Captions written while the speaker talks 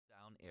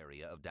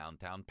area of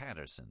downtown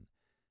Patterson,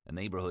 a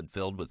neighborhood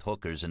filled with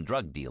hookers and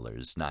drug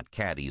dealers, not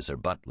caddies or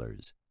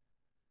butlers.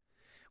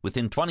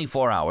 Within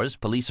 24 hours,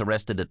 police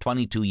arrested a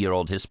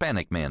 22-year-old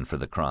Hispanic man for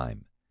the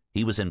crime.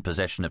 He was in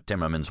possession of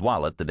Timmerman's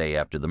wallet the day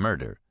after the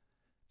murder.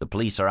 The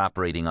police are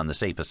operating on the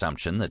safe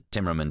assumption that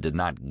Timmerman did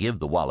not give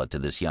the wallet to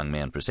this young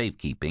man for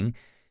safekeeping,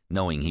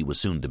 knowing he was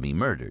soon to be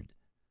murdered.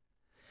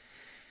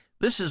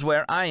 This is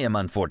where I am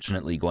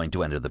unfortunately going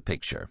to enter the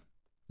picture.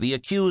 The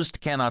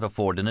accused cannot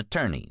afford an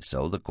attorney,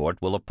 so the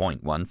court will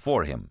appoint one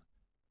for him.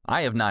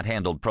 I have not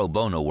handled pro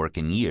bono work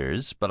in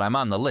years, but I'm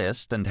on the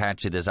list, and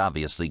Hatchett is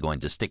obviously going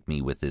to stick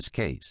me with this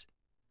case.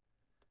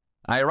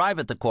 I arrive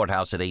at the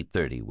courthouse at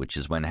 8:30, which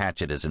is when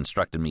Hatchett has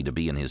instructed me to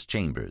be in his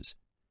chambers.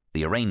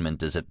 The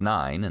arraignment is at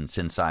 9, and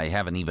since I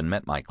haven't even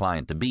met my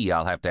client-to-be,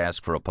 I'll have to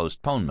ask for a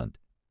postponement.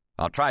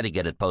 I'll try to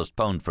get it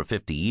postponed for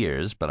 50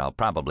 years, but I'll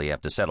probably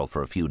have to settle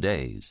for a few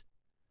days.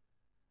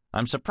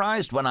 I'm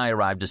surprised when I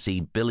arrive to see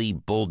Billy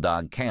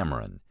Bulldog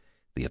Cameron,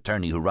 the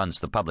attorney who runs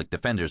the public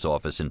defender's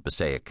office in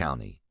Passaic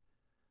County.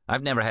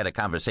 I've never had a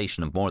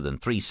conversation of more than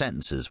 3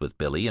 sentences with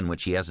Billy in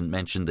which he hasn't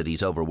mentioned that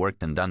he's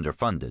overworked and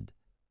underfunded.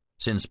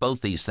 Since both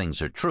these things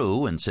are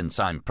true, and since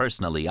I'm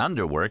personally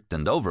underworked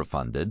and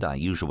overfunded, I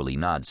usually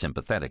nod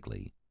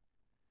sympathetically.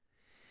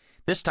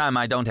 This time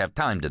I don't have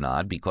time to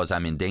nod because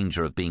I'm in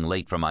danger of being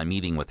late for my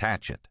meeting with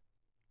Hatchett.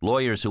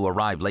 Lawyers who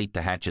arrive late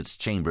to Hatchett's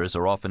chambers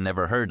are often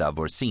never heard of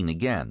or seen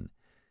again,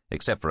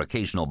 except for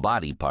occasional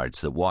body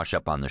parts that wash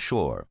up on the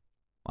shore.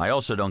 I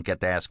also don't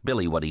get to ask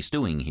Billy what he's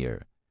doing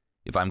here.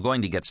 If I'm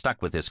going to get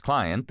stuck with his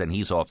client, then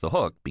he's off the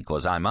hook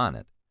because I'm on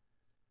it.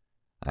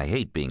 I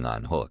hate being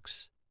on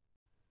hooks.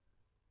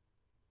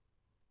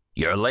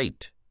 "You're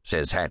late,"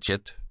 says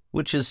Hatchett,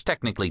 which is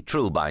technically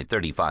true by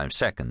 35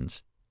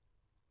 seconds.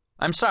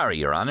 "I'm sorry,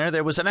 Your Honor,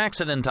 there was an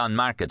accident on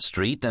Market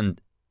Street and—"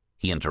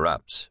 He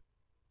interrupts.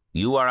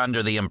 "You are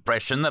under the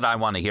impression that I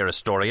want to hear a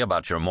story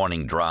about your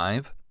morning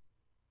drive?"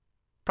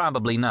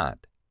 "Probably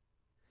not.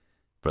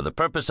 For the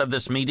purpose of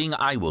this meeting,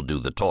 I will do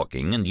the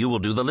talking and you will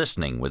do the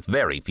listening, with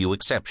very few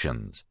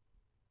exceptions."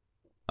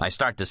 I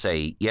start to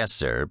say, "Yes,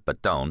 sir,"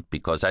 but don't,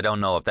 because I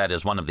don't know if that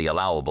is one of the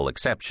allowable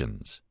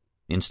exceptions.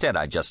 Instead,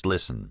 I just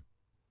listen.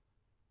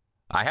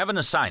 "I have an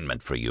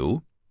assignment for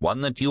you,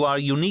 one that you are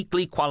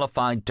uniquely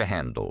qualified to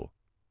handle."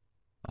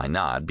 I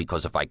nod,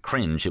 because if I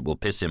cringe, it will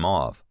piss him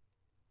off.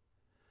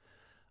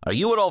 "Are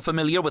you at all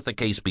familiar with the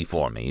case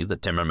before me, the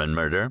Timmerman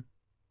murder?"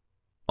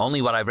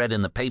 "Only what I've read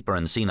in the paper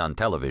and seen on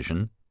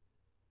television."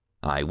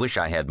 I wish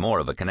I had more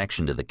of a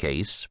connection to the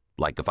case,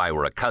 like if I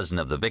were a cousin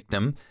of the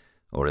victim,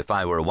 or if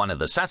I were one of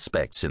the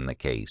suspects in the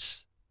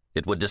case.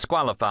 It would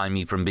disqualify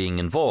me from being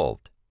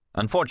involved.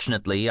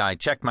 Unfortunately, I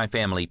checked my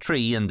family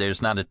tree and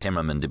there's not a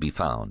Timmerman to be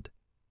found.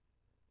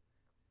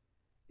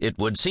 "It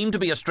would seem to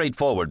be a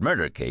straightforward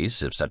murder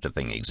case, if such a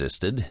thing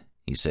existed,"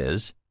 he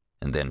says,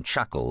 and then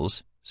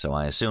chuckles, so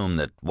I assume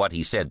that what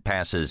he said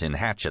passes in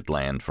Hatchet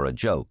land for a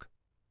joke.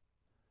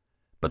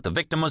 "But the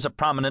victim was a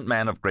prominent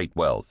man of great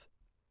wealth."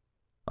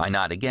 I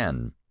nod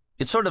again.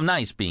 It's sort of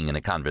nice being in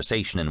a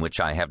conversation in which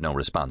I have no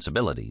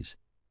responsibilities.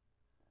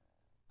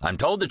 "I'm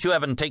told that you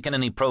haven't taken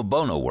any pro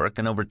bono work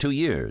in over 2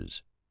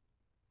 years.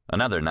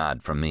 Another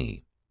nod from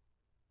me.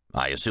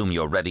 "I assume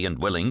you're ready and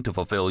willing to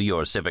fulfill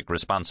your civic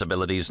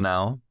responsibilities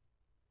now?"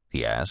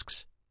 he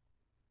asks.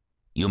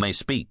 "You may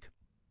speak."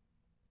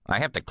 I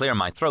have to clear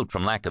my throat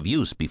from lack of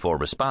use before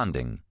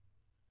responding.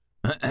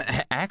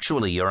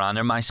 "Actually, Your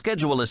Honor, my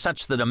schedule is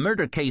such that a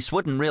murder case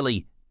wouldn't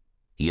really—"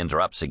 He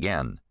interrupts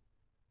again.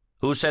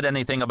 "Who said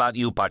anything about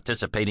you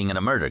participating in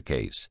a murder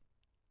case?"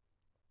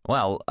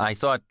 "Well, I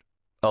thought—"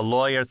 "A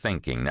lawyer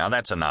thinking. Now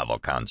that's a novel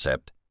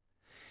concept.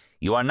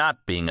 You are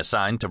not being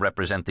assigned to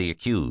represent the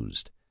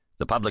accused.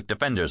 The public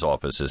defender's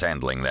office is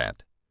handling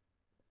that."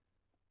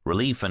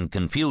 Relief and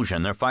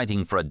confusion are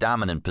fighting for a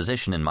dominant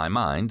position in my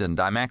mind, and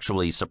I'm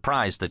actually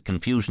surprised that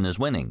confusion is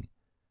winning.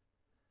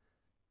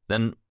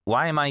 "Then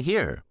why am I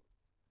here?"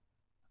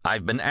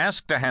 "I've been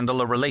asked to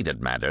handle a related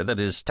matter that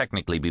is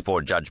technically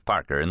before Judge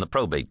Parker in the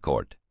probate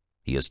court.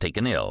 He has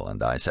taken ill,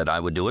 and I said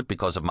I would do it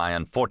because of my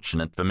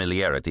unfortunate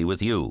familiarity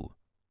with you.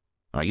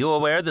 Are you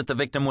aware that the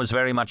victim was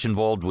very much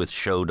involved with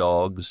show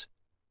dogs?"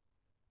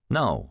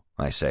 "No,"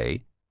 I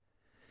say.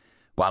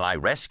 While I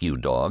rescue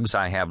dogs,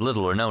 I have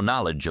little or no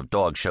knowledge of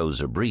dog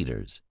shows or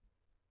breeders.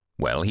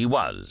 "Well, he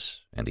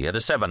was, and he had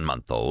a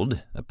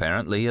 7-month-old,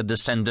 apparently a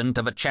descendant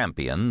of a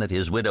champion that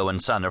his widow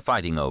and son are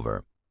fighting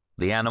over.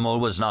 The animal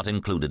was not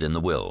included in the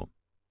will."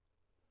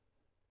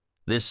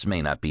 This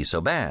may not be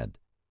so bad.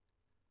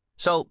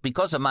 "So,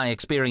 because of my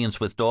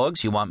experience with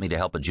dogs, you want me to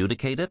help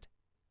adjudicate it?"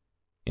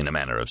 "In a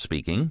manner of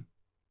speaking."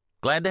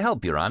 "Glad to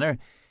help, Your Honor.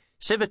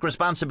 Civic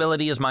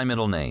responsibility is my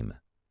middle name."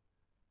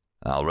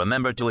 "I'll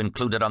remember to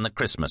include it on the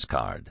Christmas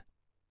card.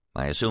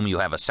 I assume you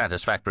have a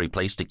satisfactory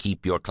place to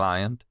keep your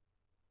client?"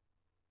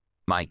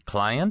 "My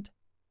client?"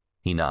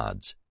 He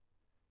nods.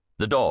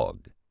 "The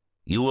dog.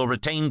 You will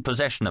retain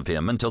possession of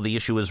him until the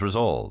issue is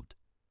resolved."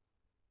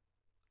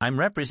 "I'm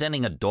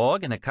representing a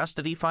dog in a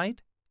custody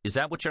fight? Is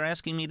that what you're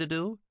asking me to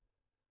do?"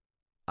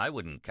 "I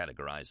wouldn't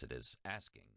categorize it as asking."